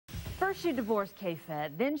First she divorced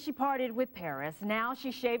K-Fed, then she partied with Paris, now she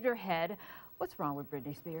shaved her head. What's wrong with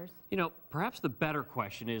Britney Spears? You know, perhaps the better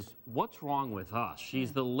question is, what's wrong with us?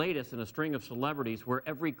 She's the latest in a string of celebrities where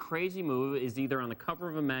every crazy move is either on the cover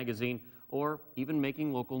of a magazine or even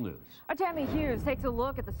making local news. Our Tammy Hughes takes a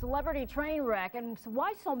look at the celebrity train wreck and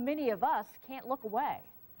why so many of us can't look away.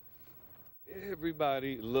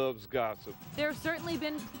 Everybody loves gossip. There's certainly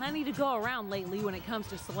been plenty to go around lately when it comes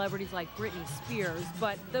to celebrities like Britney Spears,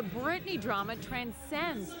 but the Britney drama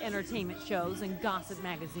transcends entertainment shows and gossip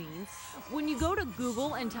magazines. When you go to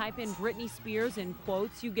Google and type in Britney Spears in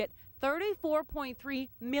quotes, you get 34.3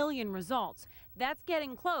 million results. That's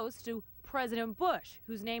getting close to President Bush,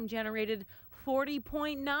 whose name generated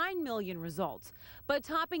 40.9 million results. But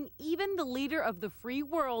topping even the leader of the free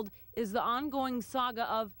world is the ongoing saga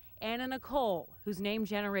of Anna Nicole, whose name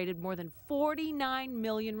generated more than 49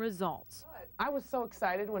 million results. I was so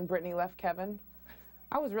excited when Britney left Kevin.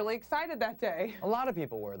 I was really excited that day. A lot of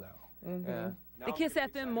people were, though. Yeah. The Kiss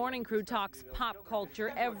FM morning crew talks pop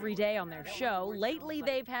culture every day on their show. Lately,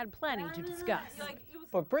 they've had plenty to discuss.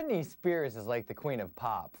 But Britney Spears is like the queen of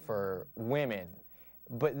pop for women.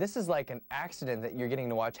 But this is like an accident that you're getting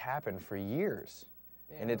to watch happen for years.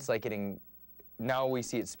 Yeah. And it's like now we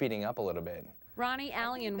see it speeding up a little bit. Rahny,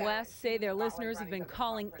 Allie, and Wes say their listeners have been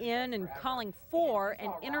calling in and calling for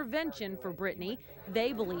an intervention for Britney.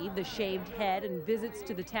 They believe the shaved head and visits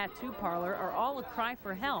to the tattoo parlor are all a cry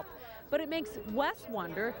for help. But it makes Wes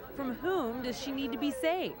wonder, from whom does she need to be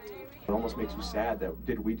saved? It almost makes you sad that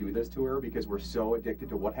did we do this to her because we're so addicted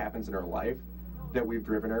to what happens in her life that we've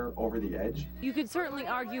driven her over the edge? You could certainly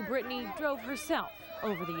argue Britney drove herself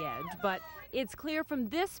over the edge, but it's clear from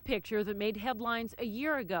this picture that made headlines a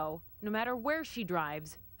year ago, no matter where she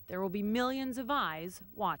drives, there will be millions of eyes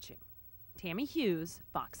watching. Tammy Hughes,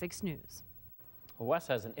 Fox 6 News. Wes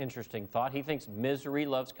has an interesting thought. He thinks misery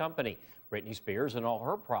loves company. Britney Spears and all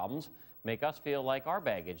her problems make us feel like our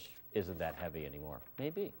baggage isn't that heavy anymore.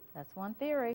 Maybe. That's one theory.